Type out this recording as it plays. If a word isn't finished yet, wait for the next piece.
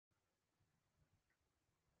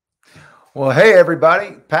Well, hey,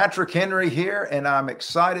 everybody. Patrick Henry here, and I'm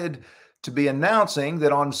excited to be announcing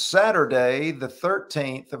that on Saturday, the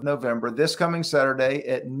 13th of November, this coming Saturday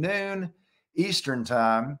at noon Eastern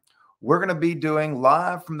Time, we're going to be doing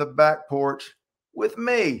Live from the Back Porch with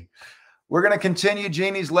me. We're going to continue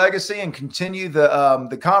Jeannie's legacy and continue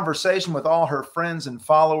the conversation with all her friends and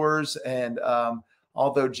followers. And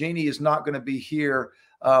although Jeannie is not going to be here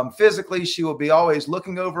physically, she will be always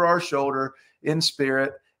looking over our shoulder in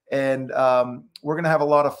spirit. And we're going to have a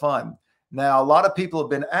lot of fun. Now, a lot of people have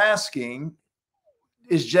been asking,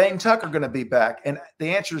 is Jane Tucker going to be back? And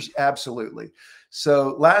the answer is absolutely.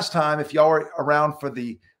 So last time, if y'all were around for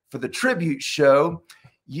the tribute show,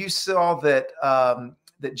 you saw that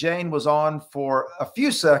that Jane was on for a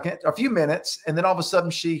few minutes, and then all of a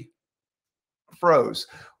sudden she froze.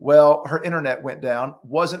 Well, her internet went down.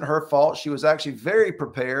 Wasn't her fault. She was actually very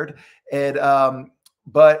prepared, and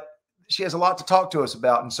but she has a lot to talk to us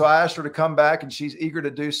about. And so I asked her to come back, and she's eager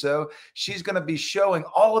to do so. She's going to be showing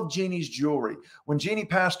all of Jeannie's jewelry. When Jeannie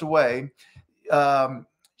passed away,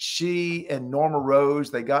 she and Norma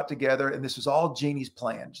Rose, they got together, and this was all Jeannie's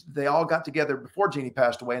plans. They all got together before Jeannie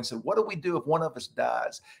passed away and said, what do we do if one of us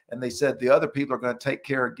dies? And they said the other people are going to take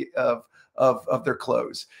care of their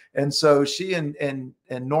clothes. And so she and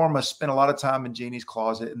Norma spent a lot of time in Jeannie's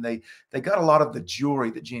closet, and they got a lot of the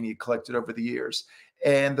jewelry that Jeannie had collected over the years.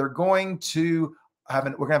 And they're going to we're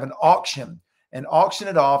going to have an auction and auction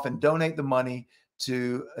it off and donate the money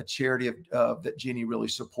to a charity that Jeannie really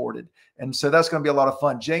supported. And so that's going to be a lot of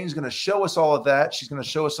fun. Jane's going to show us all of that. She's going to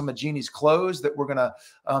show us some of Jeannie's clothes that we're going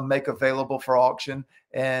to make available for auction.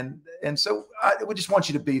 And so we just want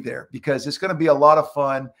you to be there because it's going to be a lot of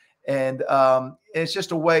fun. And it's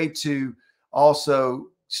just a way to also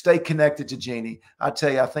stay connected to Jeannie. I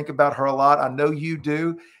tell you, I think about her a lot. I know you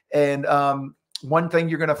do. And one thing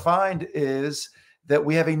you're going to find is that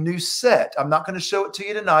we have a new set. I'm not going to show it to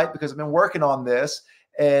you tonight because I've been working on this.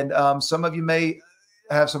 And some of you may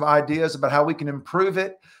have some ideas about how we can improve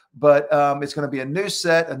it. But it's going to be a new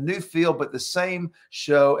set, a new feel, but the same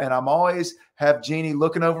show. And I'm always have Jeannie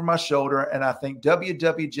looking over my shoulder. And I think,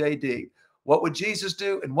 WWJD, what would Jesus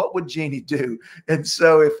do? And what would Jeannie do? And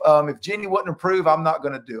so if Jeannie wouldn't approve, I'm not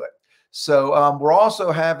going to do it. So we're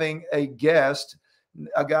also having a guest,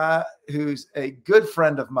 a guy who's a good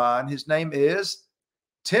friend of mine. His name is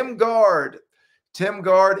Tim Gard. Tim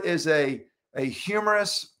Gard is a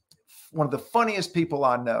humorous, one of the funniest people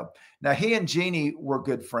I know. Now, he and Jeannie were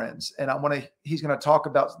good friends, and he's going to talk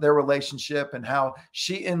about their relationship and how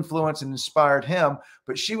she influenced and inspired him.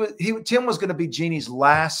 But Tim was going to be Jeannie's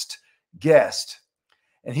last guest,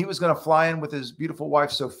 and he was going to fly in with his beautiful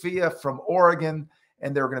wife, Sophia, from Oregon,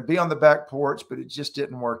 and they were going to be on the back porch, but it just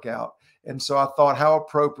didn't work out. And so I thought how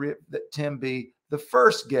appropriate that Tim be the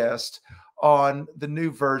first guest on the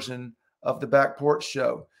new version of the Back Porch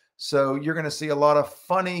Show. So you're going to see a lot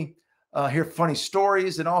of hear funny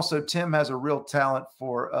stories. And also Tim has a real talent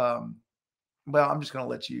for, well, I'm just going to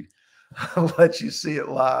let you see it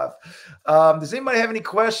live. Does anybody have any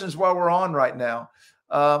questions while we're on right now?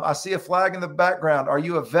 I see a flag in the background. Are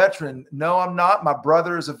you a veteran? No, I'm not. My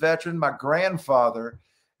brother is a veteran. My grandfather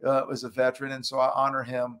was a veteran, and so I honor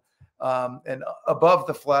him. And above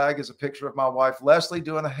the flag is a picture of my wife, Leslie,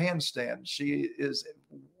 doing a handstand. She is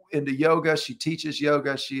into yoga. She teaches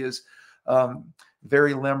yoga. She is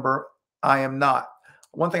very limber. I am not.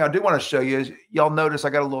 One thing I do want to show you is y'all notice I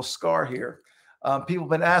got a little scar here. People have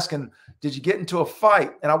been asking, did you get into a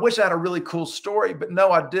fight? And I wish I had a really cool story, but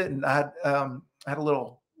no, I didn't. I had a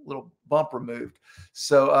little bump removed.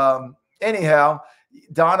 So anyhow,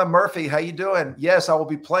 Donna Murphy, how you doing? Yes, I will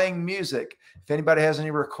be playing music. If anybody has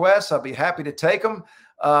any requests, I'll be happy to take them.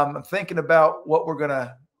 I'm thinking about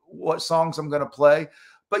what songs I'm going to play.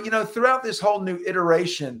 But, throughout this whole new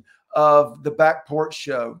iteration of the Back Porch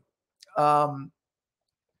Show, I'm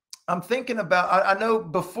thinking about, I know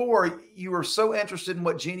before you were so interested in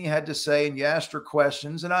what Jeannie had to say and you asked her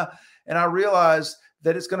questions, and I realized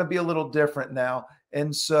that it's going to be a little different now.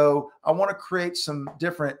 And so I want to create some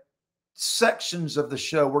different sections of the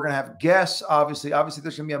show. We're going to have guests, obviously. There's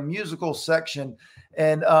going to be a musical section,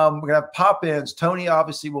 and we're going to have pop-ins. Tony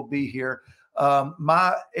obviously will be here.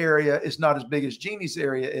 My area is not as big as Jeannie's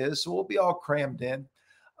area is, so we'll be all crammed in.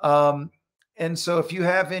 And so if you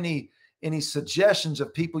have any suggestions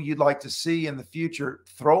of people you'd like to see in the future,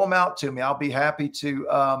 throw them out to me. I'll be happy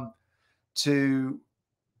to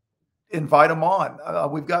invite them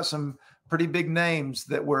on. We've got some pretty big names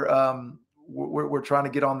that we're trying to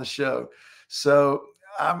get on the show. So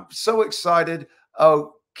I'm so excited.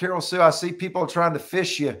 Oh, Carol Sue, I see people trying to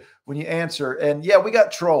fish you when you answer. And yeah, we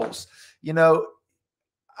got trolls.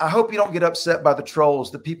 I hope you don't get upset by the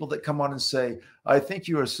trolls, the people that come on and say, I think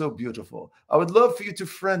you are so beautiful. I would love for you to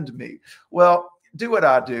friend me. Well, do what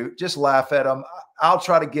I do. Just laugh at them. I'll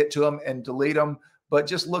try to get to them and delete them, but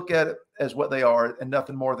just look at it as what they are and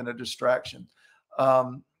nothing more than a distraction.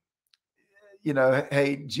 Um,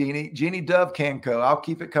 hey, Jeannie Dove Canco, I'll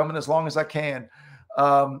keep it coming as long as I can.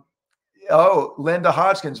 Linda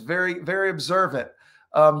Hodgkins, very, very observant.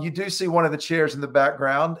 You do see one of the chairs in the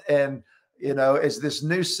background, and as this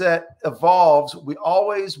new set evolves, we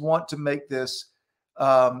always want to make this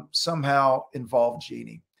somehow involve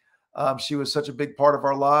Jeannie. She was such a big part of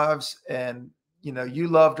our lives, and you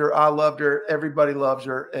loved her, I loved her, everybody loves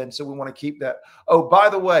her, and so we want to keep that. Oh, by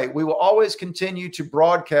the way, we will always continue to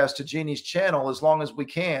broadcast to Jeannie's channel as long as we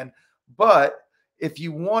can, but if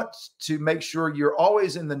you want to make sure you're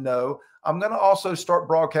always in the know, I'm going to also start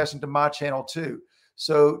broadcasting to my channel too.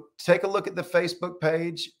 So take a look at the Facebook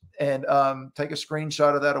page and take a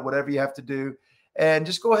screenshot of that or whatever you have to do. And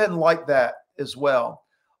just go ahead and like that as well.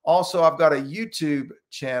 Also, I've got a YouTube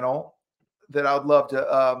channel that I'd love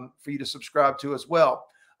to for you to subscribe to as well.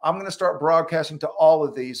 I'm going to start broadcasting to all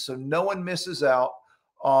of these so no one misses out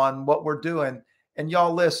on what we're doing. And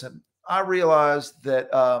y'all listen, I realize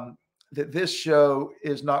that that this show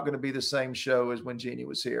is not going to be the same show as when Jeannie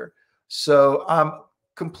was here. So I'm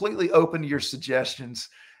completely open to your suggestions.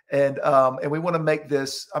 And we want to make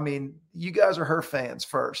this, I mean, you guys are her fans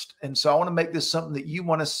first. And so I want to make this something that you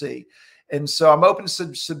want to see. And so I'm open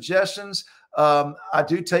to suggestions. I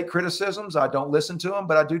do take criticisms. I don't listen to them,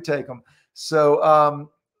 but I do take them. So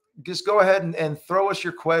just go ahead and throw us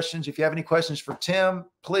your questions. If you have any questions for Tim,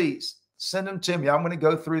 please send them to me. I'm going to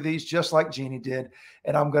go through these just like Jeannie did.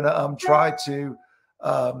 And I'm going to try to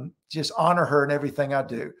just honor her in everything I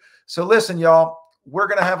do. So listen, y'all, we're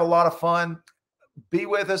going to have a lot of fun. Be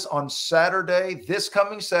with us on Saturday, this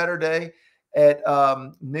coming Saturday at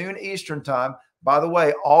noon Eastern time. By the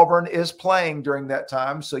way, Auburn is playing during that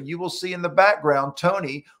time. So you will see in the background,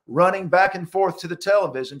 Tony running back and forth to the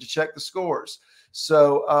television to check the scores.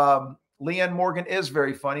 So Leanne Morgan is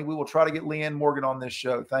very funny. We will try to get Leanne Morgan on this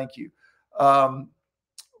show. Thank you.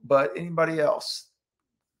 But anybody else?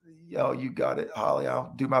 Oh, you got it, Holly.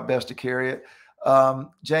 I'll do my best to carry it.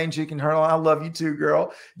 Jane Jenkins, I love you too,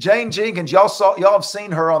 girl. Jane Jenkins, y'all have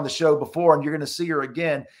seen her on the show before, and you're going to see her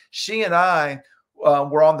again. She and I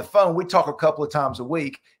were on the phone. We talk a couple of times a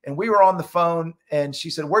week, and we were on the phone, and she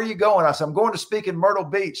said, "Where are you going?" I said, "I'm going to speak in Myrtle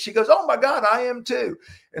Beach." She goes, "Oh my God, I am too."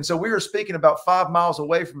 And so we were speaking about 5 miles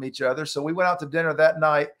away from each other. So we went out to dinner that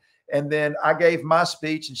night, and then I gave my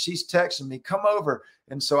speech, and she's texting me, "Come over."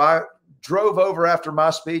 And so I drove over after my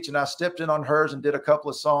speech, and I stepped in on hers and did a couple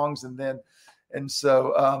of songs, and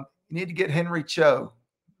so you need to get Henry Cho.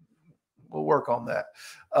 We'll work on that.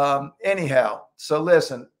 Anyhow, so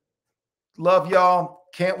listen, love y'all.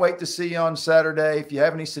 Can't wait to see you on Saturday. If you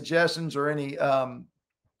have any suggestions or any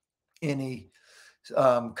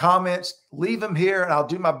comments, leave them here, and I'll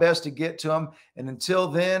do my best to get to them. And until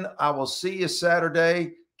then, I will see you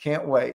Saturday. Can't wait.